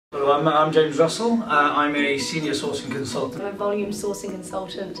Hello, I'm James Russell. I'm a senior sourcing consultant. I'm a volume sourcing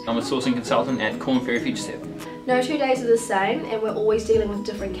consultant. I'm a sourcing consultant at Korn, Ferry, Future Step. No 2 days are the same, and we're always dealing with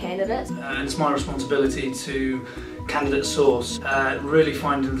different candidates. It's my responsibility to candidate source, really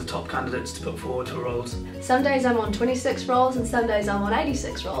finding the top candidates to put forward for roles. Some days I'm on 26 roles and some days I'm on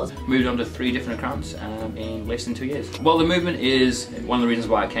 86 roles. Moved on to 3 different accounts in less than 2 years. Well, the movement is one of the reasons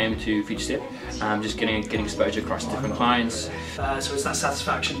why I came to Future Step. Just getting exposure across different clients. So it's that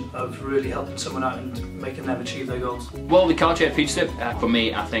satisfaction of really helping someone out and making them achieve their goals. Well, the culture at Future Step, for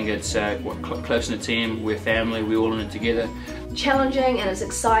me, I think it's close-knit team, we're family, we're all in it together. Challenging and it's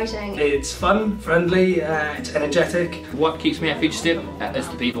exciting. It's fun, friendly, it's energetic. What keeps me at Future Step is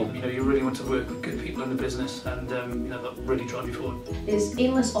the people. You know, you really want to work with good people in the business, and you know, that really drive you forward. There's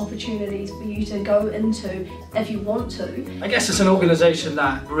endless opportunities for you to go into if you want to. I guess it's an organisation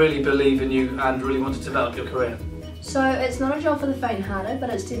that really believe in you and really want to develop your career. So it's not a job for the faint-hearted,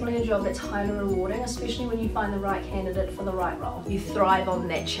 but it's definitely a job that's highly rewarding, especially when you find the right candidate for the right role. You thrive on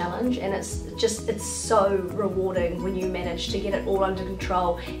that challenge, and it's so rewarding when you manage to get it all under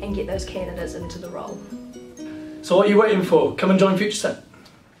control and get those candidates into the role. So what are you waiting for? Come and join Future Step.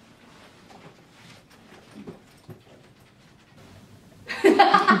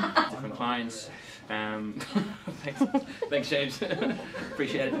 Different clients. Thanks James.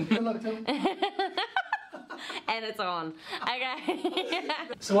 Appreciate it. Good luck, Tim. And it's on. Okay.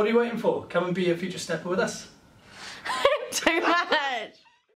 So what are you waiting for? Come and be a Future Stepper with us. Too much.